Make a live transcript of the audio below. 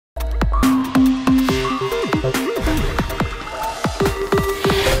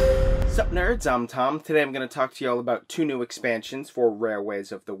Nerds, I'm Tom. Today I'm going to talk to you all about two new expansions for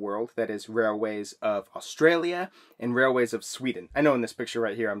Railways of the World. That is Railways of Australia and Railways of Sweden. I know in this picture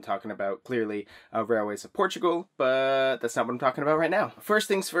right here I'm talking about clearly Railways of Portugal, but that's not what I'm talking about right now. First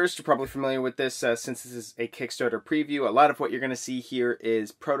things first, you're probably familiar with this since this is a Kickstarter preview. A lot of what you're going to see here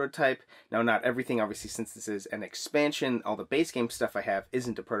is prototype. Now, not everything, obviously, since this is an expansion. All the base game stuff I have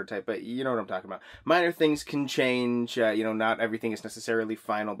isn't a prototype, but you know what I'm talking about. Minor things can change. Not everything is necessarily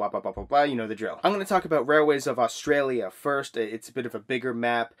final, blah, blah, blah, blah, blah. You know the drill. I'm going to talk about Railways of Australia first. It's a bit of a bigger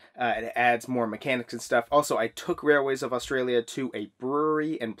map. It adds more mechanics and stuff. Also, I took Railways of Australia to a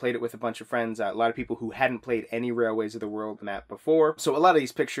brewery and played it with a bunch of friends. A lot of people who hadn't played any Railways of the World map before. So a lot of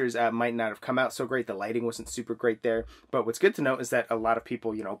these pictures might not have come out so great. The lighting wasn't super great there. But what's good to note is that a lot of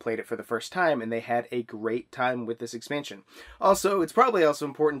people, played it for the first time and they had a great time with this expansion. Also, it's probably also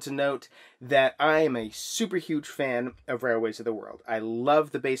important to note that I am a super huge fan of Railways of the World. I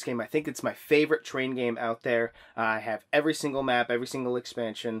love the base game. I think it's my favorite train game out there. I have every single map, every single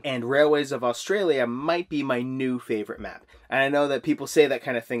expansion, and Railways of Australia might be my new favorite map. And I know that people say that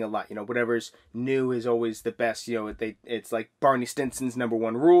kind of thing a lot. Whatever's new is always the best. It's like Barney Stinson's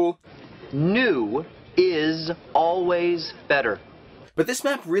 #1 rule. New is always better. But this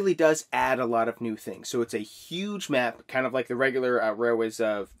map really does add a lot of new things. So it's a huge map, kind of like the regular Railways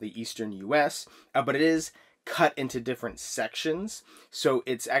of the Eastern US, but it is cut into different sections, so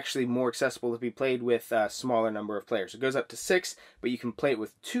it's actually more accessible to be played with a smaller number of players. It goes up to 6, but you can play it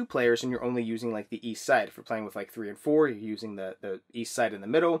with 2 players, and you're only using like the east side. If you're playing with like 3 and 4, you're using the east side in the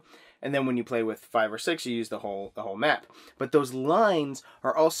middle, and then when you play with 5 or 6, you use the whole map. But those lines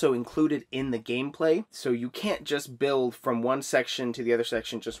are also included in the gameplay, so you can't just build from one section to the other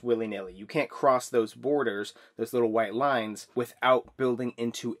section just willy-nilly. You can't cross those borders, those little white lines, without building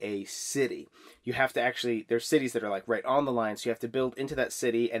into a city. You have to actually, there's cities that are like right on the line, so you have to build into that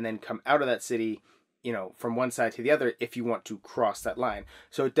city and then come out of that city, from one side to the other if you want to cross that line.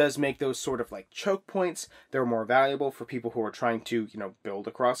 So it does make those sort of like choke points. They're more valuable for people who are trying to, build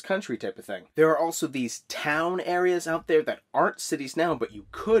a cross-country type of thing. There are also these town areas out there that aren't cities now, but you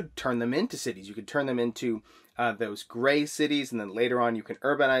could turn them into cities. You could turn them into those gray cities, and then later on you can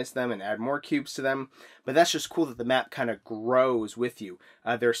urbanize them and add more cubes to them. But that's just cool that the map kind of grows with you.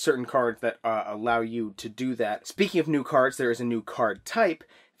 There are certain cards that allow you to do that. Speaking of new cards, there is a new card type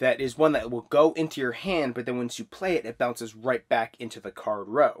that is one that will go into your hand, but then once you play it, it bounces right back into the card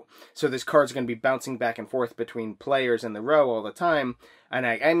row. So these cards are going to be bouncing back and forth between players in the row all the time. And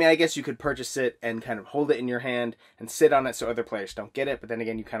I guess you could purchase it and kind of hold it in your hand and sit on it so other players don't get it. But then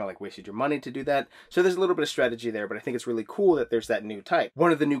again, you kind of like wasted your money to do that. So there's a little bit of strategy there, but I think it's really cool that there's that new type.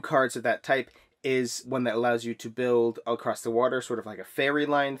 One of the new cards of that type is one that allows you to build across the water, sort of like a ferry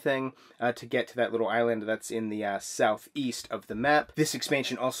line thing, to get to that little island that's in the southeast of the map. This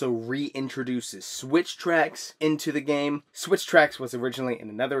expansion also reintroduces switch tracks into the game. Switch tracks was originally in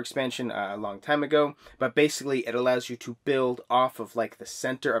another expansion a long time ago, but basically it allows you to build off of like the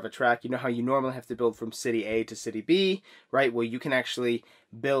center of a track. You know how you normally have to build from city A to city B, right? Well, you can actually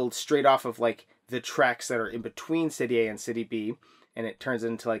build straight off of like the tracks that are in between city A and city B, and it turns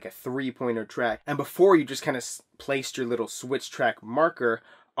into like a 3-pointer track. And before, you just kind of placed your little switch track marker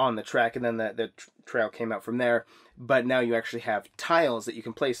on the track, and then the trail came out from there. But now you actually have tiles that you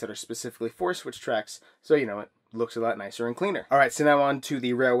can place that are specifically for switch tracks, so it looks a lot nicer and cleaner. Alright, so now on to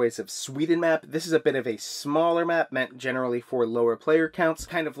the Railways of Sweden map. This is a bit of a smaller map, meant generally for lower player counts,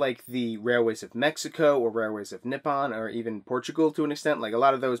 kind of like the Railways of Mexico or Railways of Nippon or even Portugal to an extent. Like a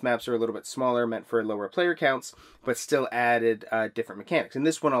lot of those maps are a little bit smaller, meant for lower player counts, but still added different mechanics. And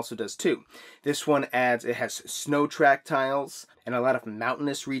this one also does too. This one it has snow track tiles and a lot of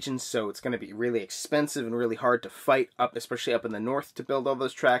mountainous regions, so it's going to be really expensive and really hard to fight up, especially up in the north, to build all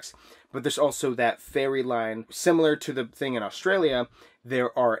those tracks. But there's also that ferry line. Similar to the thing in Australia,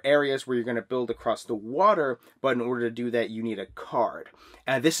 there are areas where you're going to build across the water, but in order to do that, you need a card.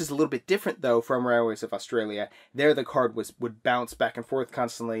 This is a little bit different, though, from Railways of Australia. There, the card would bounce back and forth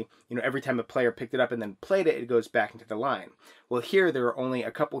constantly. Every time a player picked it up and then played it, it goes back into the line. Well, here, there are only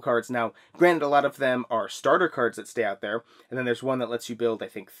a couple cards. Now, granted, a lot of them are starter cards that stay out there, and then there's one that lets you build, I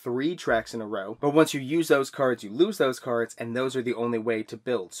think, 3 tracks in a row. But once you use those cards, you lose those cards, and those are the only way to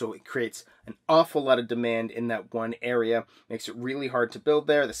build. So it creates an awful lot of demand in that one area, makes it really hard to build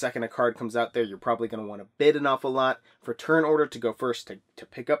there. The second a card comes out there, you're probably going to want to bid an awful lot for turn order to go first to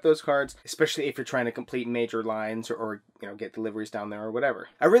pick up those cards, especially if you're trying to complete major lines or get deliveries down there or whatever.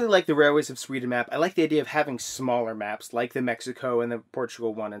 I really like the Railways of Sweden map. I like the idea of having smaller maps like the Mexico and the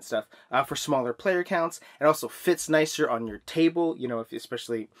Portugal one and stuff for smaller player counts. It also fits nicer on your table,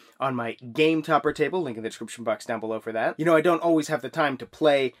 especially on my Game Topper table, link in the description box down below for that. I don't always have the time to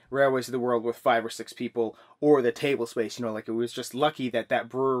play Railways of the World with 5 or 6 people or the table space, like it was just lucky that that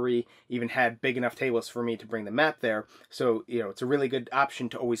brewery even had big enough tables for me to bring the map there. So, it's a really good option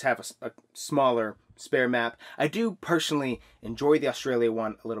to always have a smaller spare map. I do personally enjoy the Australia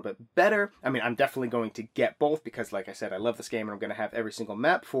one a little bit better. I mean, I'm definitely going to get both because, like I said, I love this game and I'm going to have every single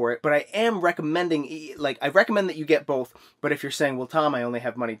map for it. But I am recommending, I recommend that you get both. But if you're saying, well, Tom, I only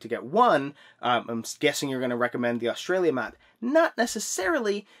have money to get one, I'm guessing you're going to recommend the Australia map. Not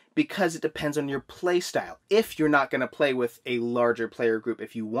necessarily, because it depends on your play style. If you're not going to play with a larger player group,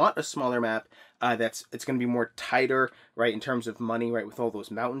 if you want a smaller map, it's going to be more tighter, right, in terms of money, right, with all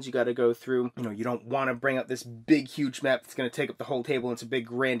those mountains you got to go through. You don't want to bring up this big, huge map that's going to take up the whole table. And it's a big,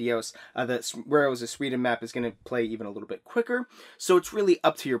 grandiose. The Railways of Sweden map is going to play even a little bit quicker. So it's really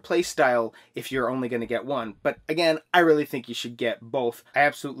up to your play style if you're only going to get one. But again, I really think you should get both. I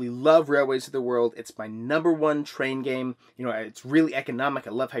absolutely love Railways of the World. It's my #1 train game. It's really economic.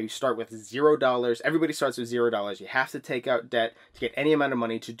 I love how you start with $0. Everybody starts with $0. You have to take out debt to get any amount of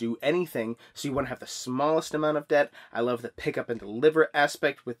money to do anything. So you want to have the smallest amount of debt. I love the pick up and deliver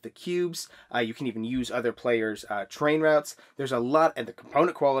aspect with the cubes. You can even use other players' train routes. There's a lot, and the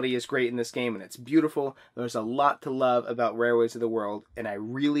component quality is great in this game, and it's beautiful. There's a lot to love about Railways of the World, and I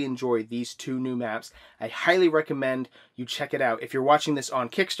really enjoy these 2 new maps. I highly recommend you check it out. If you're watching this on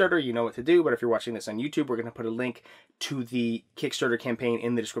Kickstarter, you know what to do, but if you're watching this on YouTube, we're going to put a link to the Kickstarter campaign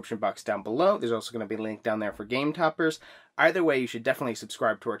in the description box down below. There's also going to be a link down there for Game Toppers. Either way, you should definitely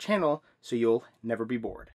subscribe to our channel so you'll never be bored.